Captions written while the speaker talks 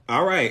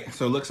All right,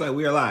 so it looks like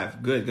we are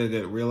live. Good.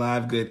 We're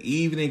live. Good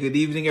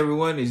evening,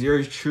 everyone. It's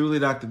yours truly,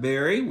 Dr.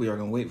 Barry. We are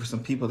going to wait for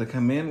some people to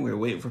come in. We're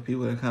waiting for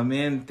people to come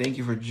in. Thank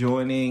you for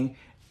joining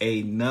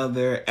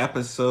another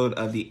episode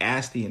of the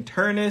Ask the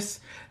Internist.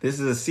 This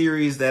is a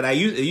series that it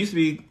used to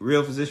be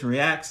Real Physician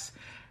Reacts,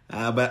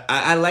 but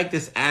I like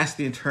this Ask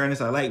the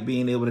Internist. I like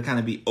being able to kind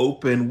of be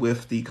open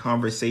with the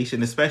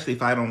conversation, especially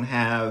if I don't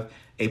have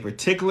a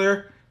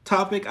particular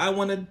topic I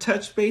want to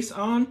touch base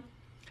on.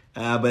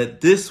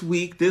 But this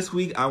week,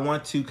 I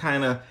want to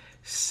kind of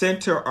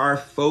center our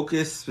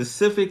focus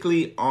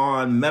specifically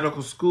on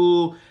medical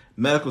school,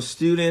 medical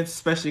students,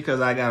 especially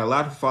because I got a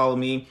lot to follow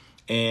me.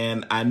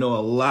 And I know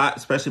a lot,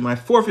 especially my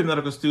fourth year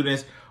medical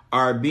students,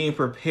 are being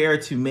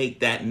prepared to make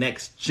that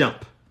next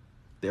jump.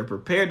 They're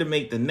prepared to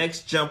make the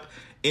next jump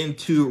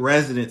into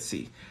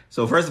residency.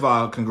 So first of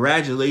all,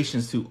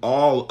 congratulations to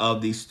all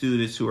of these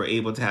students who are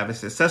able to have a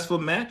successful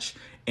match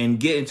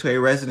and get into a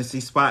residency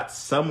spot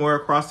somewhere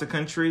across the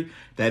country.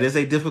 That is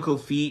a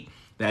difficult feat.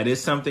 That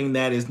is something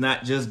that is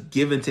not just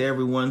given to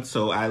everyone.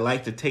 So I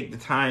like to take the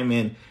time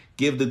and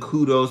give the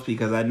kudos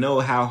because I know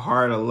how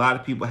hard a lot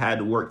of people had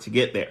to work to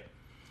get there.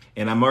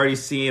 And I'm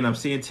seeing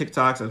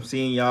TikToks. I'm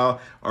seeing y'all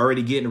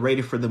already getting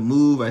ready for the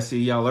move. I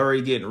see y'all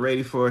already getting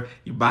ready for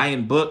you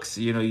buying books.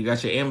 You know, you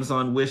got your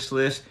Amazon wish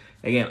list.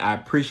 Again, I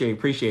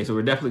appreciate it. So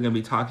we're definitely going to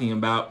be talking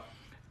about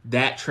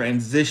that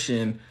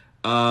transition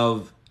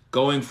of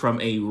going from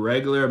a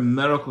regular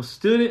medical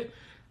student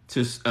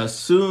to a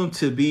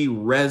soon-to-be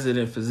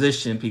resident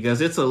physician, because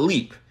it's a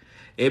leap.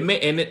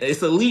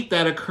 It's a leap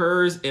that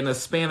occurs in a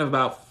span of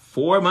about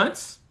 4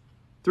 months,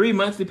 3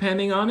 months,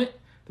 depending on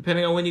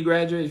when you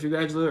graduate. If you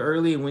graduate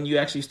early and when you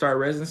actually start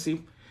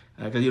residency,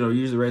 because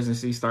usually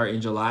residency start in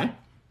July.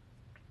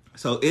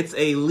 So it's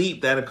a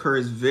leap that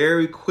occurs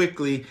very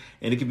quickly,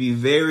 and it can be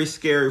very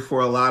scary for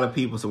a lot of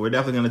people. So we're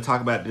definitely going to talk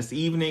about it this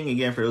evening.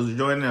 Again, for those who are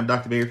joining, I'm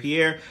Dr. Barry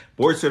Pierre,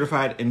 board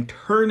certified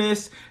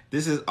internist.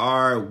 This is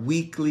our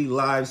weekly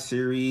live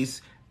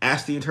series,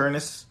 Ask the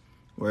Internist,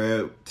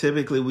 where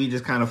typically we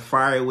just kind of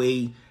fire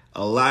away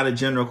a lot of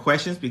general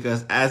questions,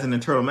 because as an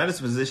internal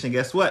medicine physician,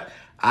 guess what?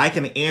 I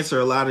can answer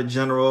a lot of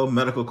general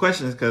medical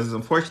questions because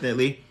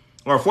fortunately,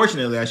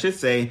 I should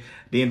say,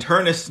 the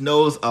internist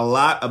knows a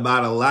lot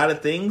about a lot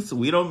of things.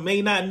 We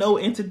may not know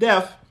into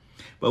depth,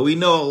 but we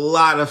know a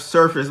lot of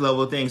surface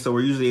level things. So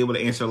we're usually able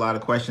to answer a lot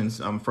of questions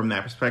from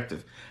that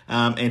perspective.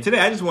 And today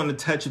I just want to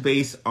touch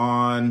base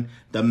on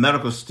the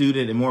medical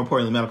student and, more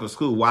importantly, medical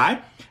school.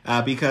 Why?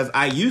 Because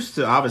I used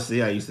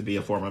to be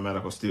a former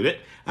medical student,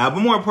 but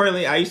more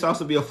importantly, I used to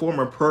also be a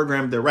former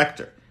program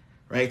director,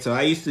 right? So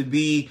I used to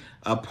be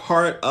a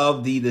part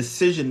of the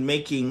decision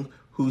making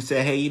who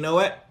said, hey, you know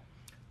what?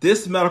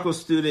 This medical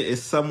student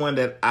is someone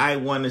that I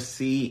want to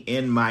see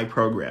in my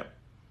program.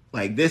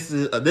 Like this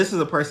is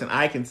a person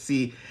I can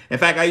see. In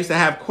fact, I used to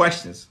have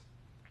questions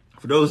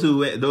for those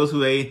who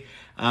especially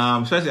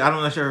I'm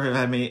not sure if I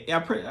have many. Yeah,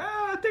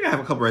 I think I have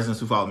a couple residents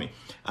who follow me.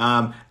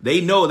 They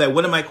know that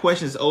one of my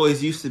questions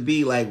always used to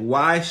be like,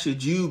 why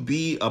should you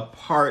be a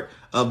part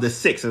of the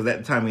 6? At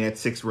that time we had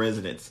 6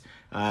 residents.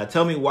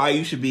 Tell me why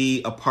you should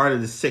be a part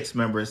of the 6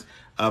 members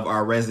of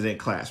our resident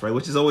class, right?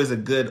 Which is always a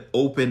good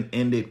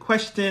open-ended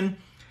question,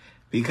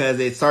 because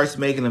it starts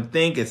making them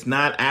think. It's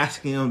not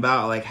asking them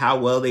about like how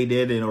well they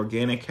did in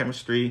organic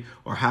chemistry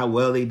or how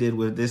well they did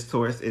with this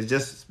course. It's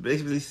just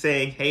basically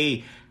saying,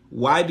 hey,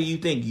 why do you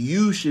think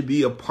you should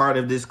be a part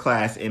of this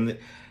class? And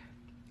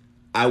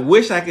I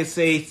wish I could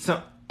say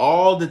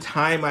all the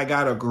time I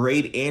got a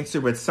great answer,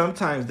 but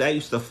sometimes that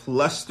used to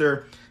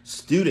fluster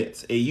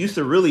students. It used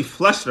to really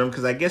fluster them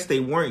because I guess they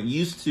weren't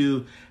used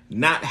to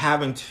not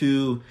having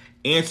to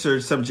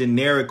answer some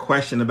generic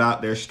question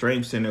about their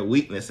strengths and their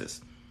weaknesses,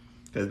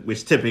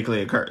 which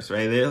typically occurs,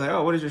 right? They're like,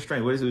 oh, what is your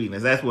strength? What is your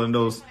weakness? That's one of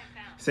those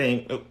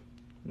saying,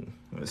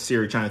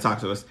 Siri trying to talk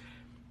to us.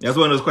 That's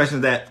one of those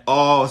questions that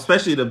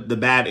especially the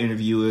bad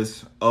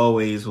interviewers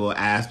always will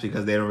ask,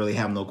 because they don't really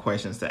have no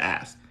questions to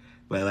ask.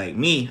 But like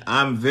me,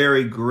 I'm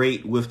very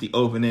great with the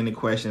open-ended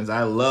questions.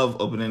 I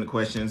love open-ended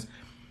questions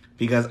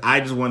because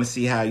I just want to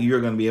see how you're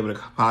going to be able to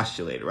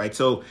postulate it, right?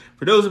 So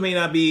for those who may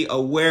not be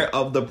aware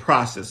of the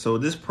process, so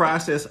this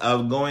process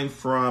of going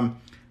from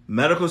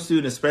medical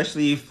student,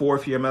 especially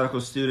fourth year medical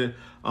student,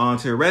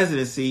 onto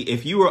residency.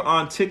 If you were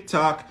on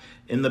TikTok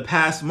in the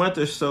past month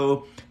or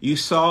so, you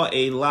saw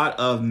a lot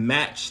of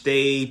Match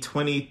Day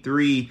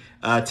 23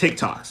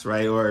 TikToks,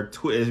 right? Or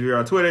if you're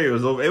on Twitter,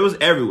 it was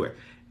everywhere.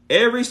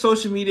 Every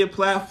social media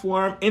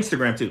platform,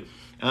 Instagram too.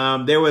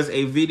 There was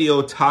a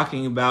video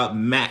talking about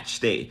Match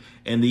Day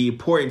and the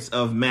importance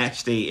of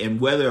Match Day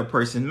and whether a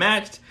person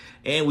matched.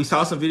 And we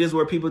saw some videos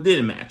where people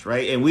didn't match,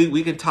 right? And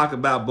we can talk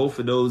about both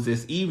of those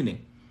this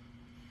evening.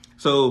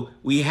 So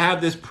we have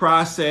this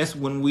process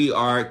when we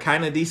are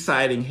kind of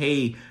deciding,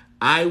 hey,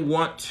 I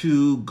want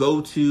to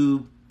go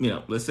to,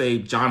 let's say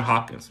Johns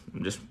Hopkins.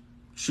 I'm just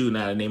shooting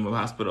out a name of a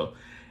hospital.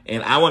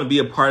 And I want to be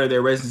a part of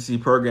their residency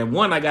program.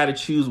 One, I got to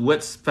choose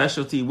what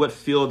specialty, what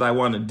field I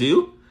want to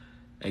do.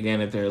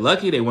 Again, if they're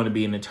lucky, they want to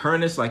be an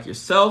internist like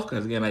yourself.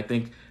 Because again, I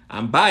think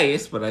I'm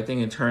biased, but I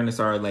think internists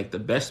are like the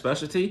best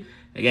specialty.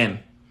 Again,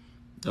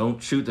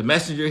 don't shoot the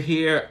messenger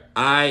here.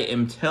 I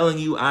am telling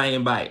you I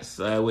am biased.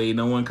 So that way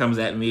no one comes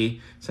at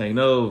me saying,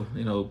 no,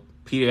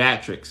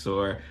 pediatrics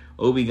or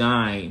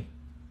OB-GYN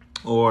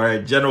or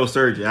general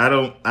surgery. I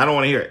don't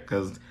want to hear it,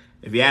 because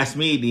if you ask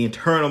me, the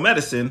internal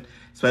medicine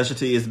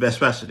specialty is the best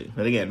specialty.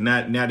 But again,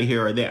 not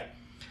here or there.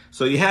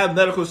 So you have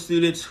medical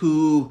students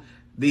who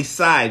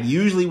decide,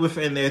 usually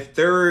within their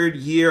third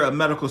year of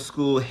medical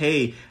school,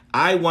 hey,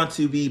 I want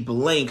to be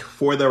blank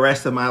for the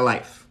rest of my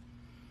life.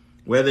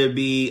 Whether it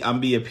be I'm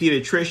be a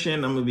pediatrician,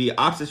 I'm gonna be an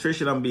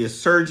obstetrician, I'm gonna be a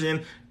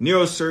surgeon,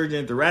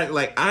 neurosurgeon, thoracic.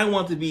 Like, I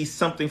want to be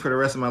something for the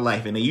rest of my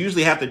life. And they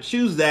usually have to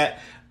choose that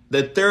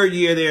the third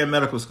year they're in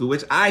medical school,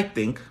 which I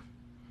think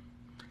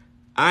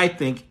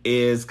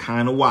is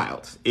kind of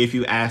wild, if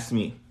you ask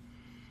me.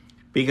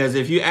 Because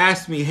if you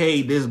ask me,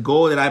 hey, this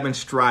goal that I've been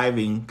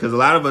striving, because a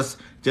lot of us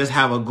just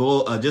have a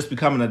goal of just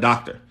becoming a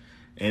doctor.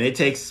 And it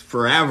takes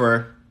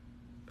forever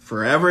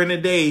in a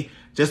day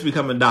just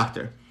become a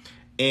doctor.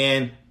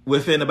 And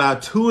within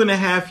about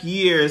 2.5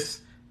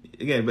 years,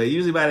 again, but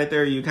usually by the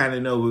third, you kind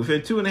of know,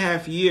 within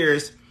 2.5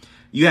 years,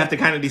 you have to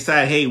kind of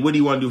decide, hey, what do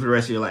you want to do for the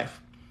rest of your life?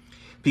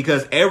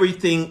 Because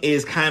everything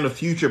is kind of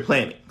future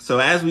planning. So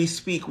as we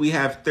speak, we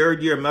have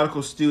third year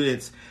medical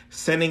students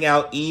sending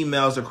out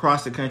emails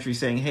across the country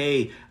saying,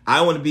 hey,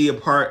 I want to be a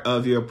part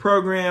of your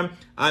program.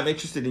 I'm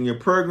interested in your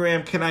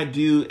program. Can I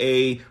do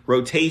a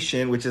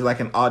rotation, which is like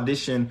an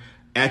audition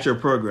at your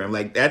program?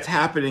 Like, that's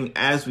happening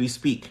as we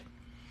speak.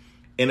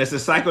 And it's a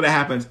cycle that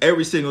happens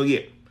every single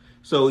year.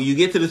 So you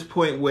get to this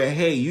point where,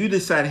 hey, you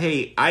decide,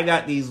 hey, I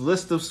got these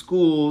list of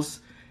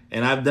schools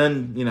and I've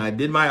done, I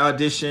did my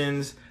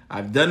auditions.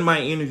 I've done my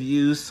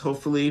interviews,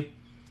 hopefully,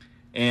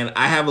 and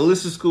I have a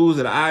list of schools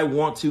that I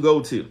want to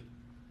go to.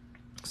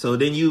 So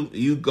then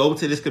you go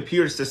to this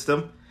computer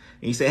system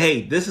and you say,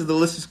 hey, this is the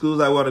list of schools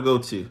I want to go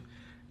to.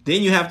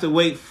 Then you have to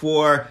wait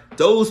for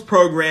those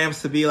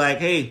programs to be like,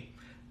 hey,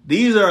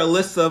 these are a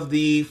list of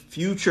the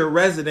future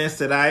residents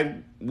that I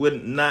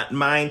would not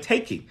mind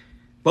taking.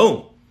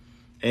 Boom.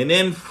 And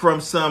then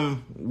from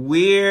some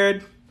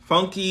weird,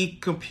 funky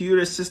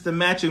computer system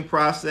matching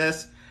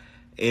process,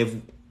 if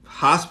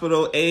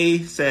Hospital A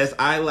says,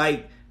 I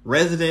like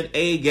resident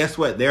A, guess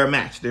what? They're a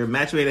match. They're a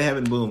match made in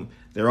heaven. Boom.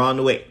 They're on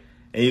the way.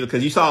 And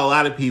because you saw a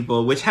lot of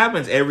people, which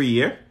happens every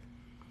year.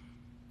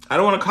 I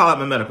don't want to call out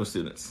my medical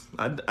students.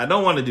 I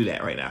don't want to do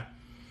that right now.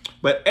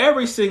 But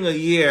every single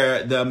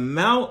year, the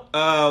amount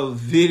of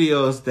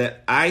videos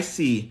that I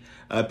see,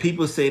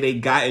 people say they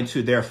got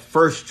into their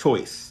first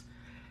choice.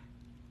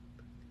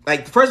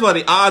 Like, first of all,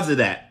 the odds of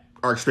that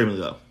are extremely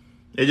low.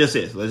 It just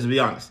is. Let's be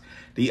honest.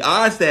 The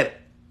odds that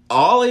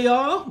all of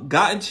y'all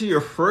got into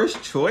your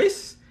first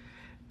choice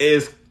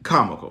is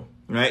comical,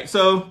 right?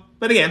 So,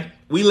 but again,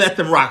 we let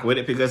them rock with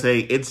it because, hey,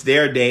 it's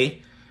their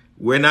day.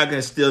 We're not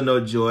going to steal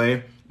no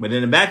joy. But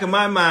in the back of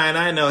my mind,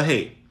 I know,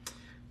 hey,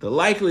 the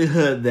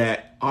likelihood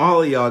that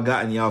all of y'all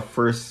got in y'all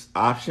first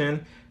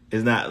option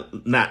is not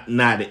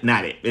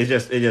it. It's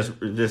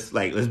just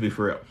like, let's be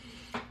for real.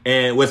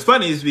 And what's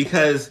funny is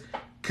because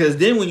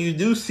then when you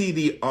do see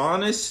the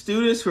honest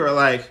students who are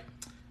like,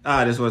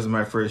 this wasn't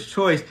my first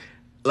choice,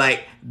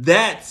 like,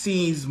 that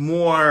seems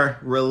more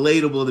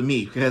relatable to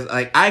me, because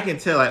like I can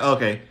tell, like,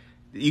 okay,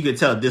 you can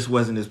tell this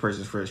wasn't this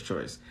person's first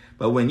choice.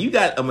 But when you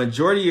got a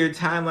majority of your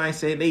timeline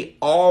saying they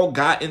all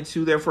got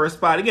into their first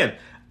spot, again,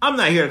 I'm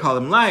not here to call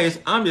them liars.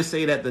 I'm just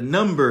saying that the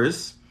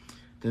numbers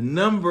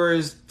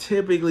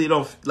typically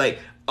don't, like,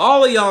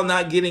 all of y'all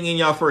not getting in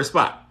y'all first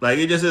spot. Like,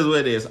 it just is what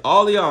it is.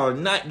 All of y'all are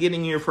not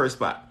getting in your first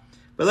spot.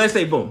 But let's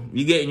say, boom,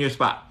 you get in your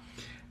spot.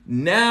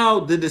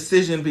 Now the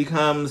decision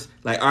becomes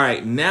like, all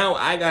right, now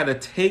I got to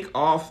take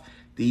off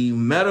the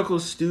medical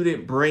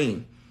student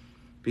brain,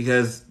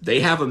 because they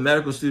have a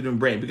medical student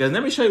brain. Because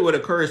let me show you what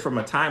occurs from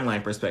a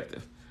timeline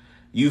perspective.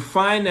 You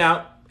find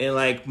out in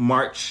like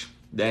March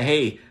that,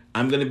 hey,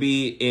 I'm going to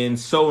be in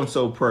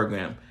so-and-so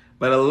program.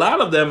 But a lot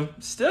of them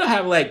still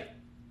have like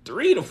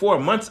 3 to 4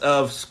 months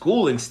of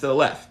schooling still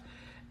left.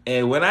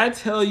 And when I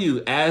tell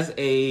you, as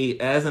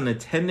an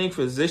attending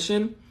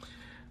physician,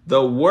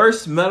 the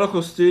worst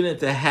medical student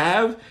to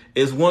have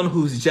is one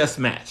who's just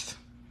matched.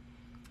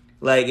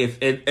 Like,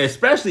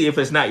 especially if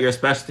it's not your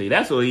specialty,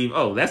 that's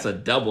a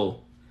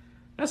double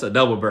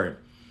burn.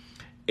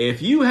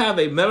 If you have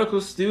a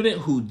medical student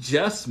who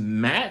just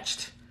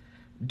matched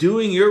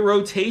doing your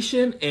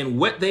rotation and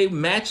what they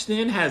matched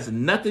in has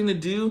nothing to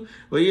do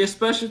with your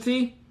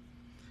specialty,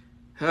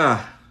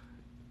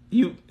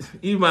 you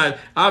might,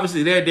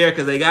 obviously they're there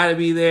because they got to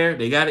be there.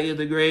 They got to get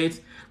the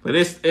grades, but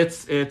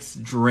it's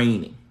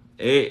draining.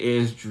 It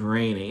is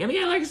draining. And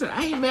again, like I said,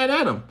 I ain't mad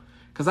at them,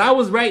 because I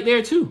was right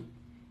there too.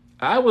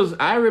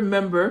 I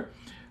remember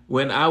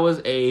when I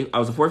was a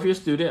fourth year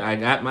student. I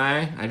got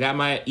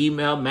my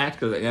email match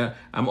because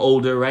I'm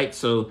older, right?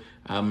 So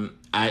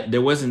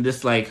there wasn't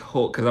this like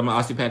whole, because I'm an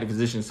osteopathic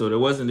physician, so there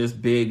wasn't this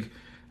big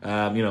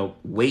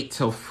wait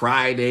till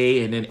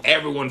Friday and then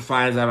everyone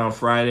finds out on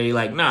Friday.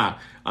 Like, nah,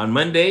 on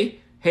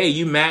Monday, hey,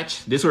 you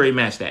match. This is where you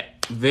matched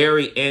at.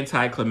 Very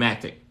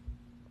anticlimactic.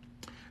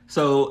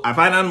 So I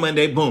find out on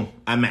Monday, boom,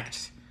 I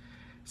matched.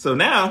 So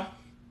now,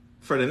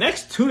 for the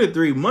next 2 to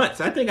 3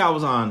 months, I think I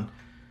was on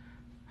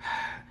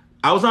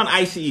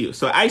ICU.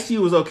 So ICU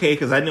was okay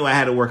because I knew I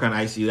had to work on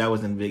ICU. That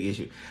wasn't a big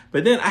issue.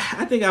 But then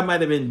I think I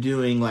might have been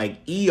doing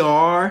like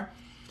ER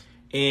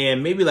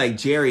and maybe like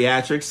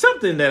geriatrics,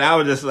 something that I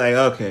was just like,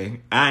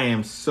 okay, I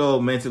am so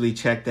mentally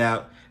checked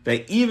out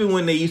that even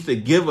when they used to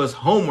give us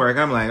homework,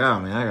 I'm like,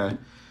 oh man,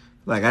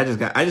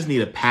 I just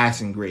need a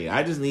passing grade.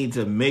 I just need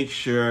to make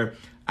sure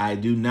I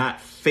do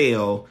not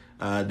fail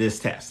this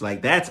test.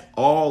 Like, that's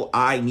all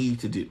I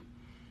need to do.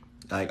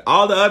 Like,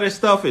 all the other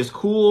stuff is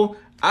cool.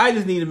 I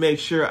just need to make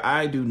sure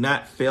I do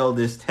not fail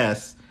this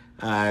test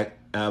because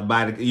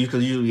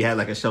usually we had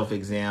like a shelf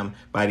exam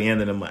by the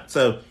end of the month.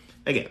 So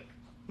again,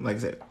 like I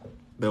said,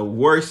 the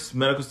worst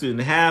medical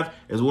student to have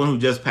is one who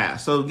just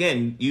passed. So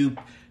again, you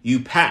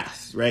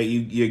pass, right?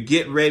 You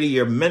get ready.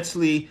 You're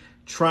mentally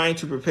trying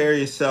to prepare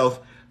yourself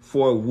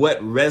for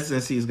what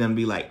residency is going to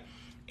be like.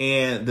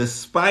 And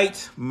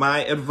despite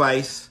my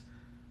advice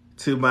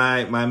to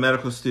my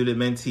medical student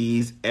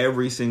mentees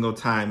every single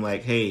time,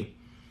 like, hey,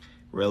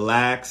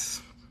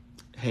 relax.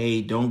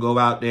 Hey, don't go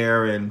out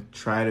there and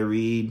try to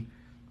read,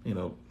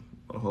 a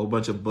whole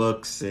bunch of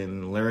books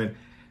and learn,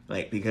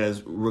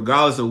 because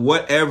regardless of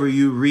whatever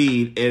you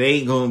read, it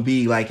ain't going to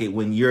be like it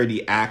when you're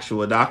the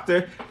actual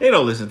doctor. They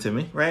don't listen to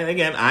me, right?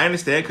 Again, I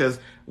understand because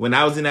when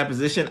I was in that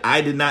position,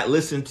 I did not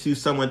listen to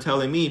someone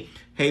telling me,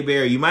 hey,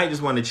 Barry, you might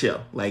just want to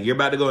chill. Like, you're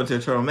about to go into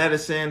internal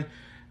medicine.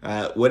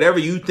 Whatever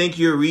you think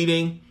you're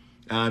reading,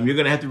 you're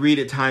going to have to read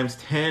it times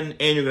 10, and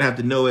you're going to have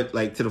to know it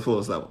to the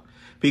fullest level.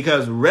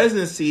 Because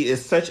residency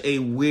is such a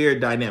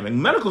weird dynamic.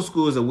 Medical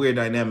school is a weird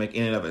dynamic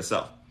in and of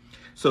itself.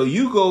 So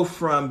you go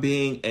from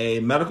being a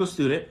medical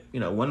student,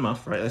 1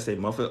 month, right? Let's say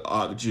month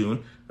of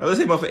June, or let's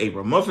say month of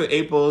April. Month of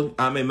April,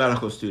 I'm a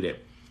medical student.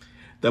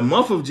 The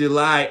month of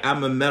July,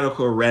 I'm a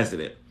medical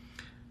resident.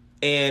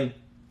 And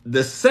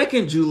the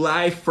second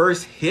July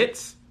 1st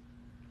hits,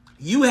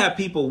 you have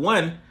people,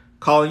 one,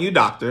 calling you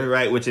doctor,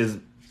 right? Which is,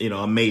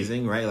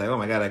 amazing, right? Like, oh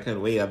my God, I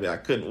couldn't wait. I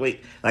couldn't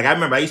wait. Like, I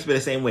remember I used to be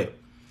the same way.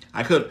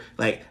 I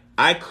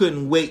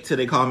couldn't wait till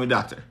they called me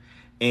doctor.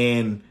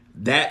 And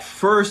that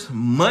first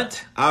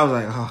month, I was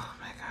like, oh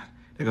my God,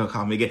 they're going to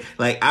call me again.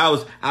 Like, I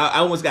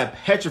almost got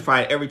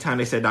petrified every time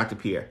they said Dr.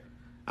 Pierre.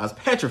 I was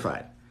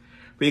petrified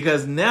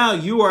because now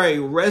you are a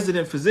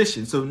resident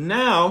physician. So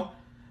now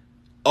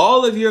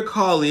all of your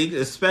colleagues,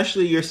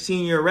 especially your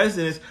senior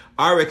residents,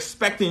 are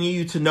expecting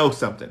you to know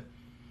something.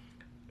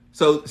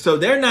 So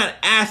they're not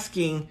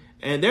asking,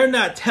 and they're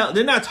not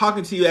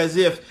talking to you as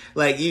if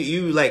like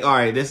you like, all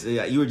right, this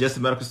you were just a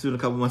medical student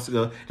a couple months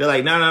ago. They're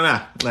like, no,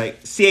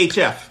 like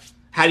CHF,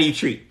 how do you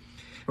treat,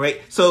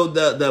 right? So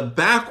the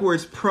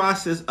backwards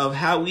process of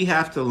how we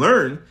have to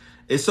learn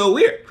is so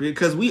weird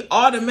because we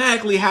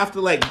automatically have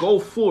to like go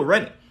full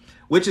running,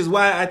 which is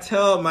why I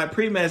tell my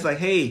pre-meds like,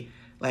 hey,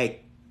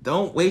 like,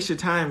 don't waste your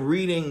time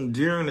reading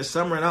during the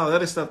summer and all the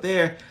other stuff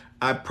there.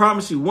 I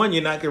promise you, one,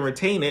 you're not going to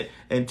retain it.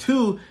 And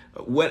two,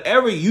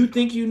 whatever you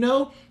think you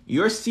know,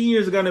 your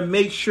seniors are going to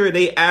make sure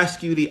they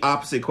ask you the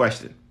opposite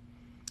question.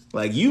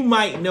 Like, you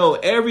might know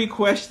every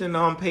question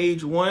on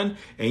page 1,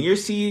 and your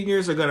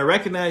seniors are going to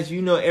recognize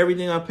you know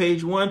everything on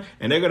page 1,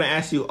 and they're going to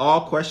ask you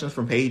all questions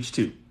from page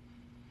 2.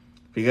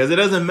 Because it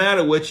doesn't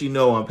matter what you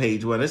know on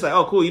page 1. It's like,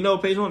 oh, cool, you know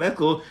page 1? That's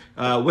cool.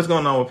 What's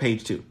going on with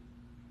page 2?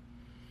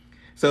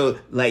 So,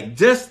 like,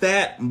 just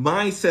that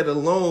mindset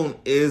alone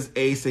is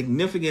a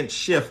significant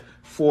shift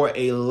for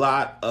a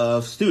lot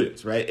of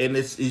students, right? And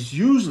it's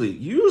usually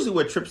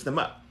what trips them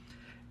up.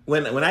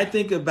 When I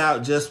think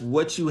about just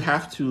what you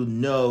have to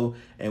know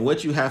and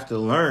what you have to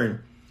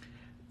learn,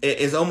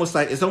 it's almost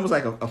like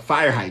a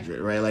fire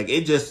hydrant, right? Like,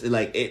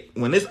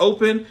 when it's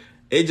open,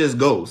 it just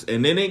goes,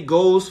 and then it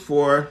goes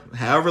for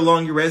however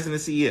long your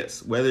residency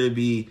is, whether it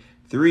be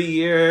 3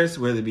 years,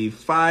 whether it be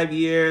 5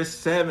 years,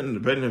 7,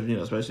 depending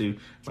on, especially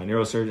my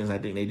neurosurgeons, I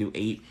think they do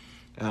 8.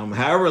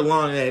 However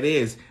long that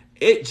is,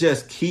 it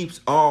just keeps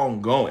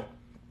on going.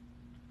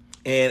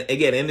 And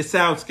again, and it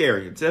sounds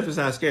scary. It definitely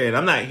sounds scary. And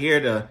I'm not here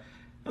to,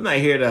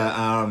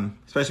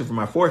 especially for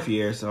my 4th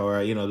years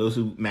or, those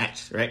who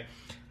match, right?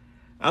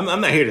 I'm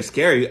not here to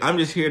scare you. I'm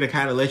just here to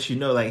kind of let you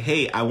know, like,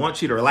 hey, I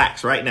want you to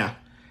relax right now.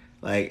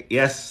 Like,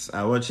 yes,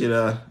 I want you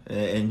to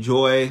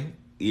enjoy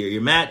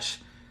your match.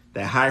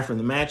 That high from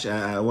the match.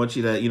 I want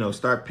you to,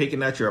 start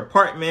picking out your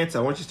apartments. I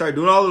want you to start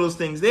doing all of those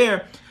things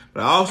there.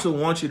 But I also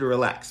want you to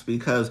relax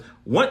because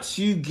once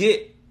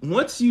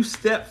you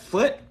step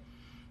foot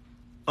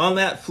on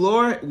that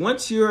floor,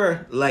 once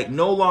you're like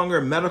no longer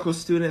medical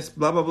students,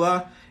 blah, blah,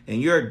 blah,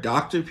 and you're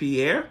Dr.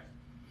 Pierre,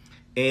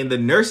 and the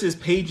nurse is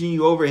paging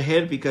you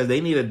overhead because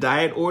they need a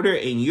diet order,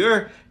 and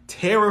you're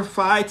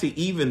terrified to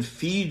even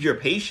feed your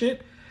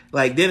patient,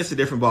 like, then it's a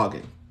different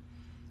ballgame.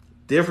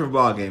 Different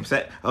ball game.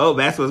 Oh,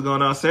 that's what's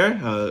going on, sir.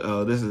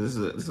 This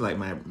is like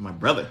my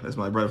brother. That's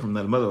my brother from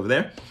another mother over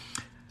there.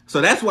 So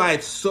that's why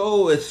it's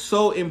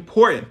so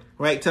important,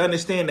 right, to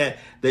understand that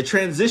the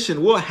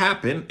transition will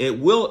happen. It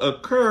will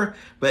occur,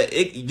 but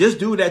just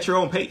do it at your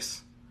own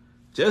pace.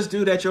 Just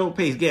do it at your own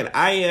pace. Again,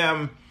 I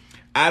am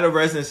out of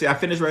residency. I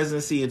finished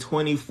residency in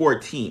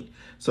 2014.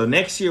 So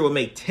next year will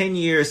make 10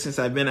 years since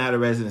I've been out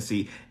of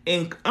residency.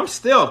 And I'm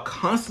still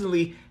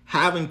constantly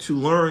having to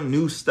learn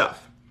new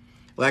stuff.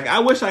 Like, I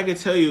wish I could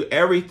tell you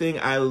everything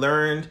I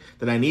learned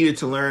that I needed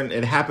to learn.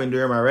 It happened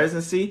during my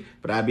residency,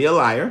 but I'd be a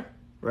liar,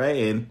 right?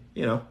 And,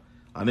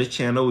 on this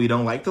channel, we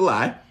don't like to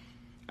lie.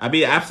 I'd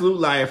be an absolute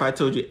liar if I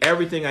told you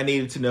everything I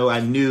needed to know I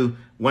knew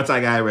once I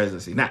got a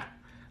residency. Now,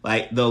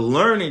 like, the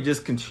learning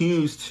just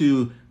continues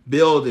to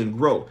build and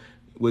grow.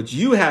 What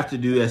you have to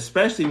do,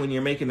 especially when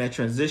you're making that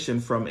transition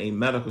from a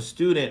medical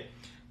student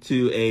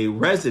to a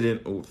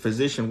resident or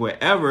physician,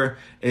 wherever,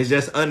 is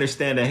just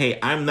understand that, hey,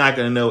 I'm not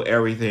going to know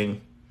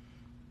everything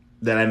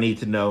that I need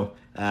to know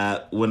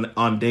when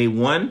on day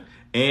one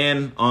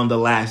and on the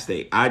last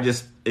day.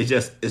 It's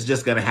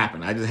just going to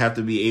happen. I just have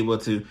to be able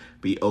to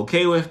be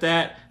okay with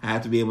that. I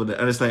have to be able to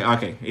understand,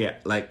 okay, yeah,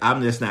 like,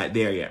 I'm just not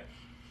there yet.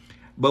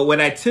 But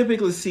what I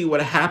typically see,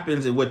 what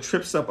happens and what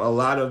trips up a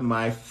lot of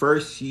my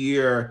first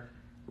year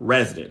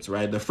residents,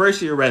 right? The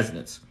first year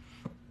residents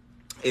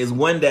is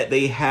one that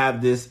they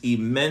have this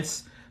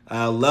immense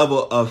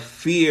level of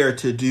fear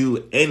to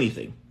do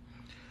anything.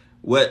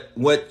 What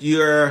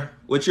you're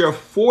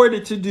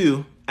afforded to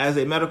do as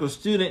a medical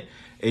student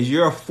is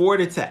you're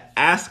afforded to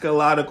ask a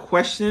lot of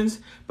questions,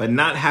 but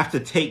not have to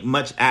take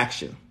much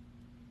action.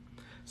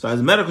 So as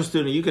a medical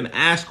student, you can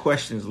ask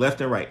questions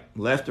left and right.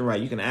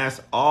 You can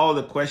ask all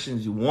the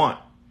questions you want.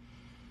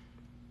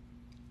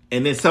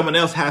 And then someone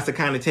else has to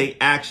kind of take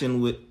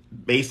action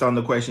based on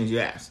the questions you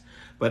ask.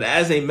 But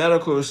as a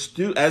medical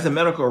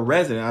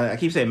resident, I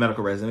keep saying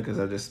medical resident because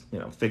I just,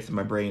 fixing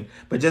my brain.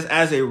 But just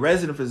as a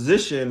resident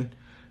physician,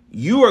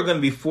 you are going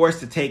to be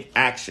forced to take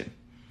action.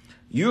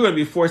 You're going to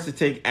be forced to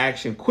take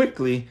action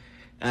quickly.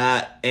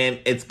 And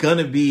it's going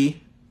to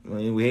be,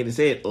 we hate to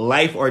say it,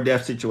 life or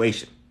death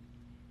situation.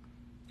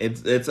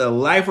 It's a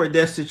life or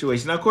death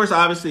situation. Now, of course,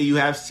 obviously, you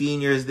have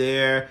seniors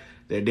there.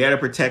 They're there to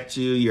protect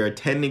you. Your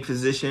attending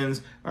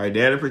physicians are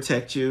there to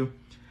protect you.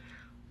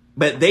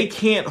 But they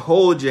can't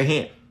hold your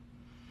hand.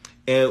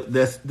 And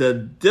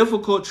the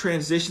difficult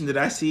transition that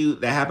I see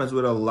that happens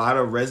with a lot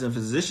of resident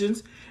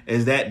physicians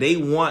is that they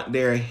want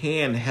their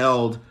hand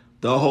held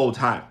the whole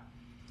time.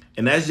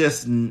 And that's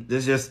just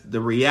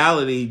the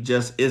reality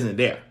just isn't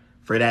there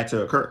for that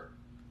to occur.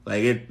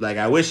 Like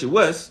I wish it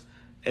was.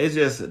 It's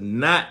just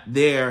not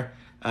there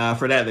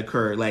for that to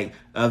occur. Like,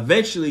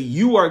 eventually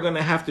you are going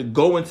to have to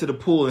go into the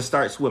pool and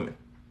start swimming.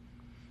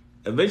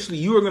 Eventually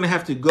you are going to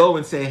have to go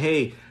and say,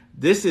 hey,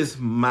 this is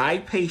my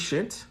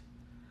patient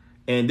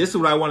and this is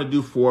what I want to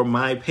do for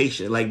my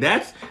patient. Like,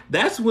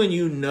 that's when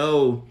you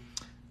know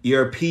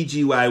your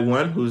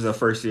PGY1, who's a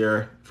first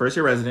year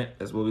resident.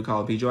 That's what we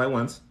call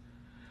PGY1s.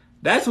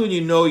 That's when you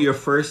know your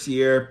first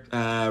year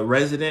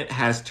resident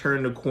has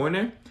turned the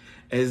corner,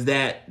 is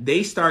that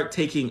they start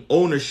taking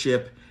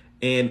ownership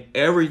in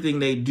everything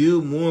they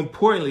do. More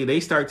importantly, they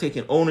start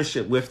taking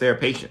ownership with their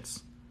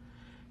patients.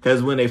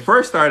 Because when they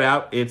first start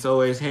out, it's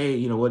always,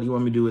 hey, what do you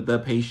want me to do with the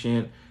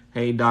patient?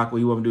 Hey, doc, what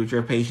do you want me to do with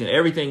your patient?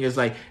 Everything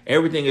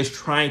is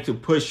trying to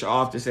push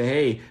off to say,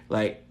 hey,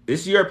 like,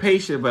 this is your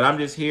patient, but I'm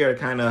just here to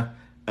kind of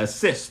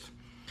assist.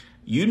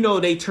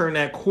 They turn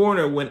that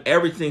corner when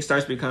everything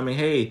starts becoming,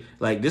 hey,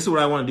 like, this is what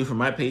I want to do for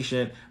my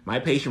patient. My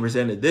patient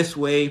presented this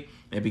way.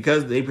 And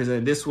because they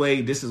presented this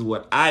way, this is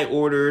what I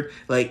ordered.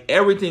 Like,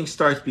 everything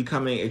starts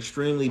becoming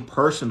extremely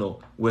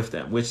personal with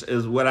them, which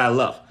is what I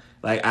love.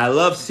 Like, I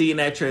love seeing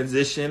that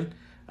transition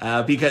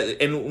because,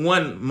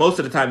 most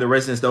of the time, the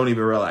residents don't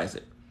even realize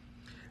it.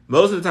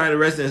 Most of the time, the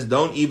residents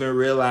don't even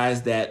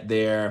realize that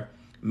their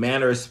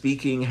manner of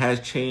speaking has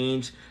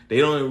changed. They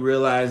don't even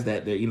realize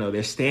that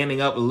they're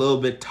standing up a little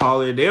bit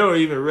taller. They don't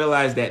even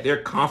realize that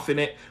they're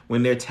confident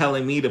when they're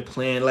telling me to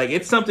plan. Like,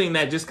 it's something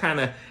that just kind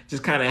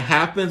of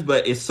happens,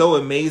 but it's so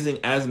amazing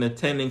as an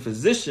attending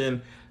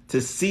physician to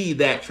see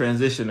that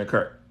transition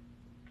occur.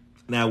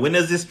 Now, when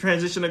does this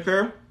transition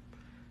occur?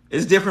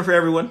 It's different for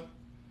everyone.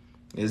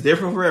 It's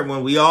different for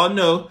everyone. We all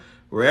know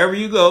wherever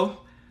you go,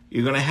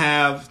 you're going to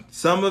have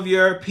some of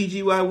your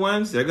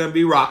PGY1s. They're going to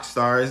be rock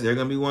stars. They're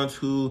going to be ones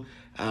who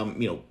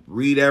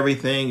read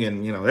everything,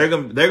 and they're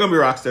gonna be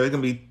rock stars. They're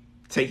gonna be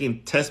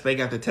taking test bank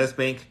after test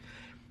bank,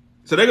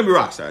 so they're gonna be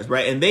rock stars,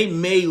 right? And they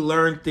may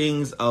learn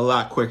things a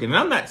lot quicker. And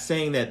I'm not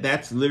saying that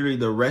that's literally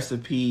the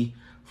recipe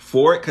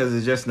for it, because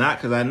it's just not.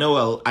 Because I know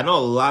a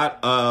lot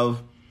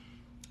of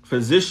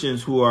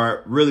physicians who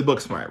are really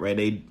book smart, right?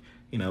 They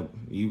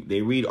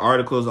they read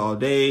articles all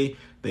day.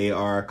 They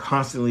are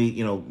constantly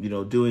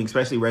doing,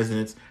 especially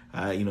residents,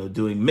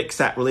 doing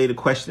MCSAP related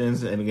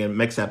questions. And again,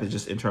 MCSAP is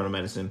just internal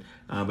medicine,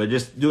 but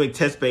just doing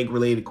test bank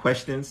related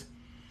questions.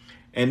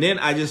 And then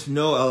I just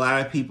know a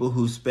lot of people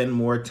who spend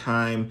more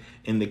time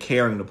in the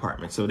caring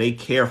department. So they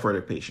care for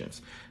their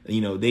patients.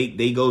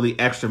 They go the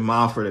extra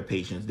mile for the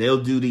patients.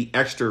 They'll do the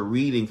extra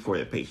reading for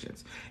the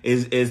patients.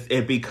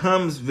 It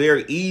becomes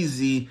very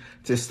easy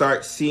to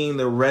start seeing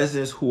the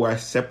residents who are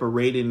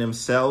separating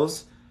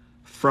themselves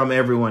from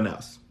everyone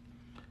else.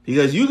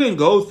 Because you can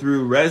go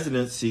through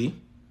residency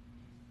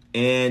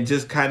and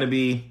just kind of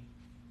be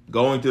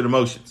going through the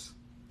motions.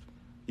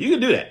 you can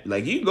do that.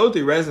 Like, you can go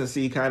through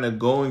residency kind of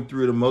going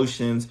through the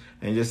motions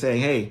and just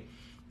saying, hey,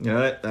 you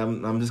know what,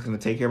 I'm just going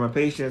to take care of my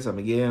patients. I'm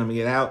going to get in, I'm going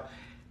to get out.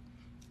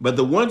 But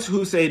the ones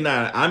who say,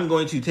 nah, I'm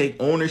going to take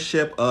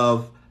ownership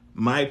of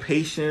my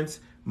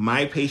patients,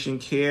 my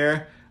patient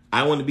care.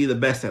 I want to be the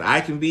best that I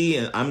can be,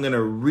 and I'm going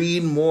to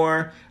read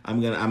more. I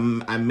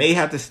may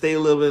have to stay a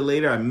little bit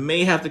later. I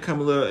may have to come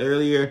a little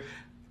earlier.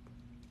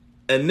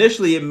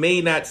 Initially, it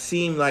may not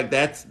seem like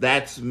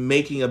that's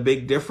making a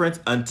big difference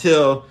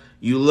until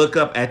you look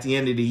up at the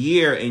end of the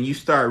year and you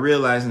start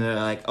realizing that,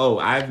 like, oh,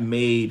 I've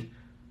made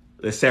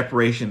the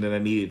separation that I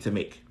needed to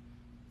make.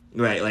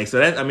 Right. Like, so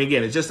that, I mean,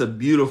 again, it's just a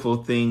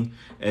beautiful thing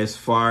as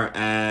far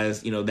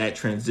as, you know, that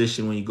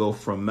transition when you go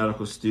from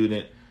medical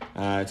student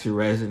to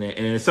resident.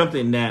 And it's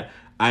something that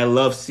I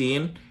love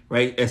seeing,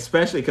 right?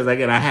 Especially because,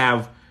 again, I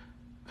have,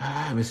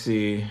 let me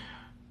see,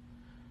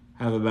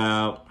 I have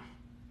about,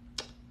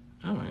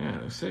 oh my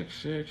God,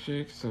 six.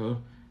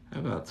 So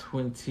about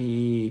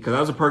 20, because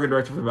I was a program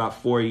director for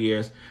about 4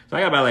 years. So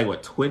I got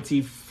about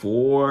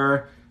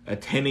 24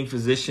 attending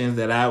physicians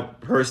that I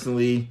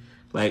personally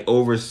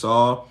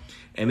oversaw.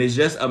 And it's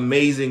just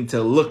amazing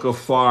to look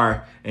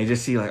afar and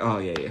just see oh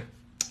yeah.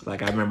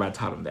 Like, I remember I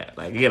taught them that.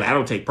 Like, again, I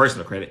don't take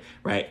personal credit,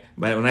 right?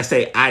 But when I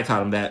say I taught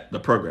them that, the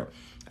program.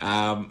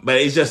 But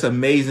it's just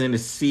amazing to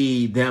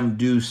see them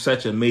do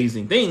such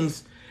amazing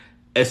things,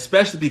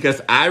 especially because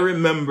I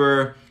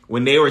remember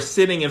when they were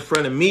sitting in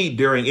front of me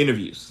during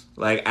interviews.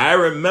 Like, I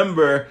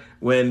remember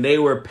when they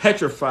were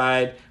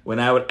petrified when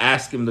I would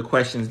ask them the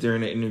questions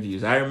during the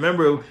interviews. I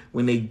remember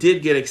when they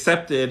did get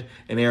accepted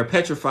and they were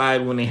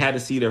petrified when they had to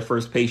see their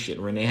first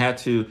patient, when they had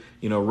to,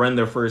 run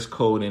their first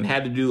code and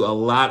had to do a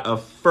lot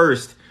of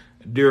first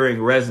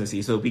during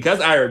residency. So because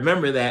I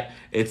remember that,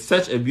 it's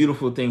such a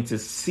beautiful thing to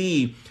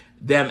see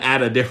them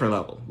at a different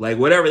level. Like,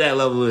 whatever that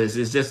level is,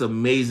 it's just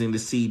amazing to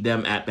see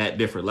them at that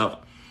different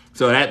level.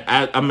 So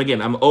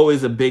I'm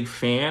always a big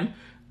fan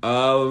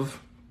of,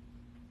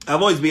 I've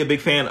always been a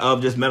big fan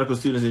of just medical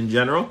students in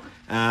general,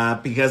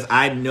 because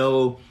I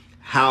know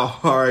how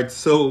hard, I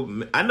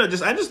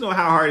just know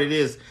how hard it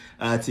is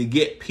to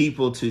get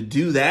people to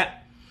do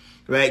that,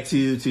 right?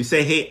 To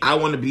say, hey, I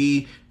want to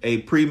be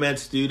a pre-med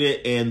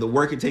student, and the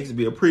work it takes to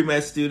be a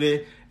pre-med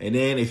student. And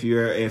then if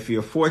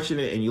you're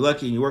fortunate and you're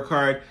lucky and you work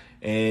hard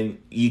and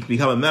you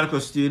become a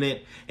medical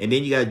student, and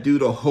then you got to do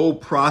the whole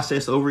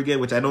process over again,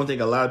 which I don't think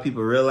a lot of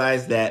people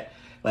realize that,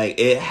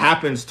 it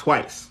happens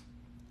twice.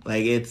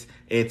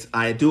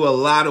 I do a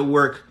lot of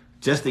work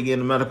just to get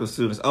into medical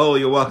students. Oh,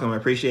 you're welcome. I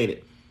appreciate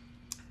it.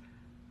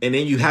 And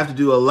then you have to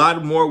do a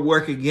lot more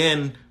work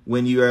again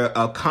when you're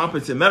a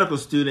competent medical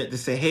student to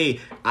say, hey,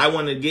 I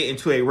want to get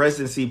into a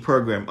residency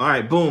program. All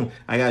right, boom.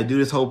 I got to do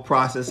this whole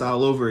process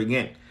all over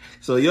again.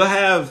 So you'll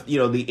have,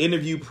 the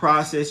interview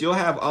process. You'll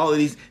have all of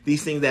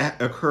these things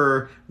that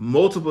occur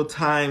multiple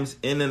times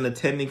in an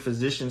attending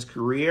physician's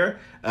career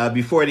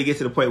before they get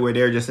to the point where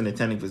they're just an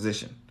attending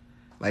physician.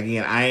 Like,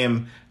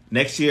 again,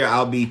 next year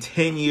I'll be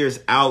 10 years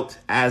out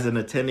as an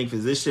attending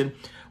physician,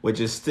 which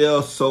is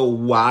still so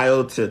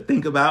wild to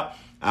think about.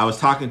 I was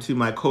talking to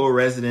my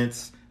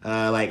co-residents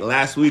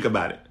last week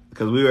about it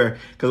because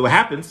what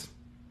happens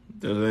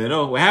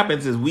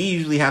is we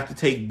usually have to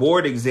take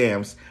board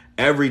exams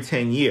every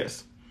 10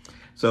 years.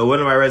 So one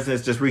of my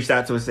residents just reached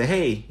out to us and said,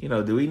 hey,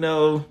 do we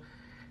know?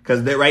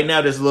 Because right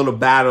now there's a little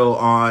battle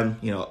on,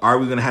 are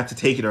we going to have to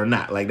take it or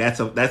not? Like, that's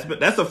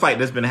a fight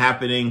that's been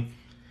happening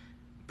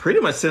pretty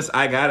much since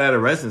I got out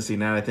of residency,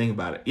 now that I think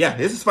about it. Yeah,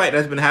 this is a fight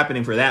that's been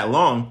happening for that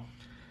long.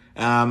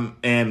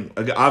 And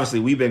obviously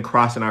we've been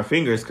crossing our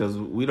fingers because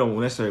we don't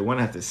necessarily want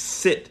to have to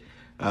sit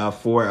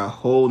for a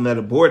whole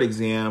nother board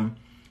exam,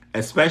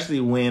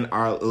 especially when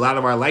a lot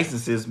of our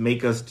licenses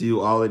make us do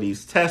all of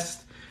these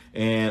tests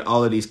and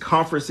all of these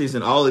conferences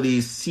and all of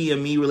these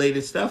CME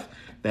related stuff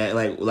that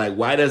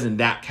why doesn't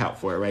that count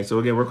for it, right? So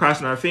again, we're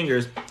crossing our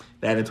fingers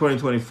that in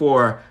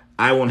 2024,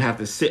 I won't have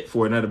to sit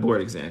for another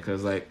board exam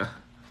because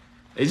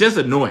it's just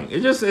annoying.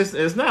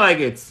 It's not like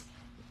it's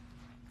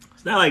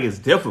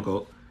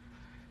difficult.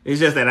 It's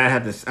just that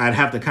I'd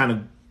have to kind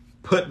of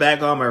put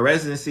back on my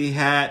residency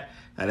hat.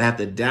 I'd have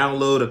to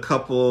download a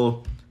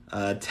couple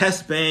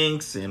test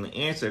banks and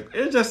answer.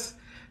 It's just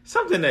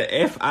something that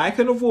if I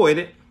can avoid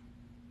it,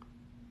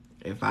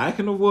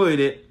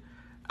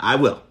 I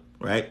will,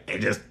 right?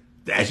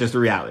 That's just the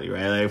reality,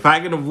 right? Like, if I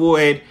can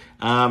avoid,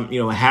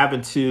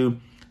 having to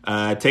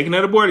take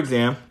another board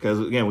exam, because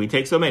again, we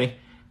take so many,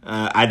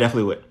 I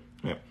definitely would.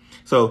 Right?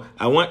 So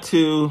I want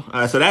to,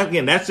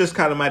 that's just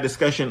kind of my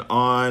discussion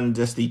on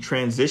just the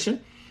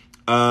transition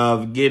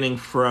of getting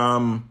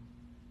from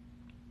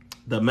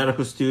the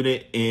medical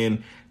student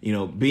in,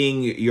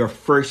 being your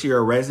first year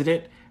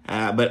resident.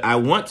 But I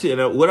want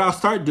to, what I'll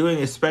start doing,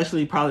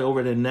 especially probably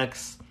over the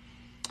next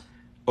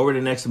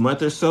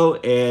month or so,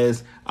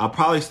 is I'll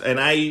probably,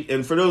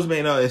 and for those who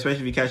may know,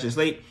 especially if you catch this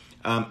late,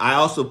 I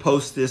also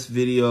post this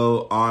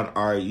video on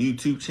our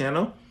YouTube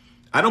channel.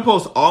 I don't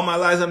post all my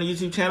lives on the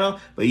YouTube channel,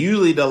 but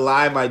usually the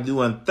live I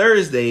do on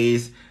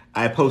Thursdays,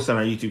 I post on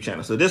our YouTube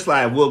channel. So this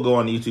live will go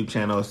on the YouTube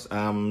channels,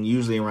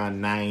 usually around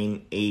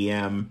 9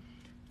 a.m.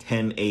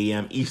 10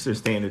 a.m. Eastern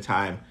Standard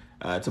Time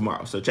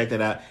tomorrow. So check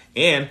that out.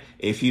 And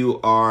if you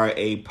are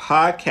a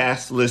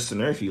podcast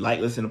listener, if you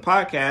like listening to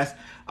podcasts,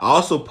 I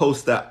also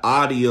post the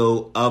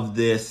audio of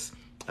this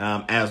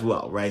as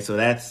well, right? So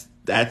that's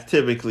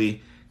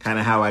typically kind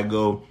of how I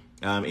go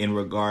in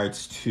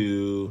regards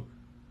to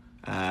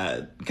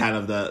kind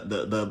of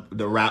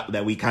the route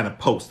that we kind of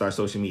post our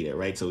social media,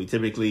 right? So we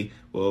typically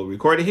will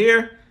record it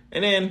here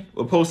and then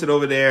we'll post it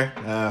over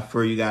there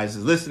for you guys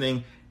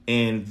listening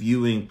and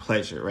viewing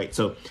pleasure, right?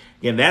 So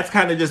again, that's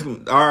kind of just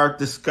our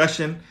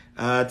discussion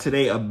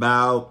today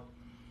about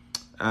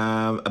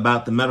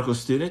the medical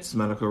students,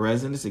 medical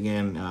residents.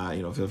 Again,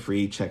 feel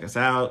free to check us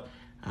out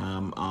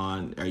on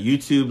our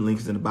YouTube.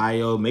 Links in the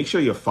bio. Make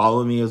sure you're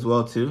following me as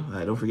well too.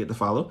 Don't forget to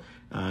follow.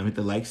 Hit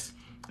the likes.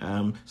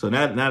 So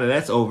now that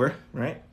that's over, right?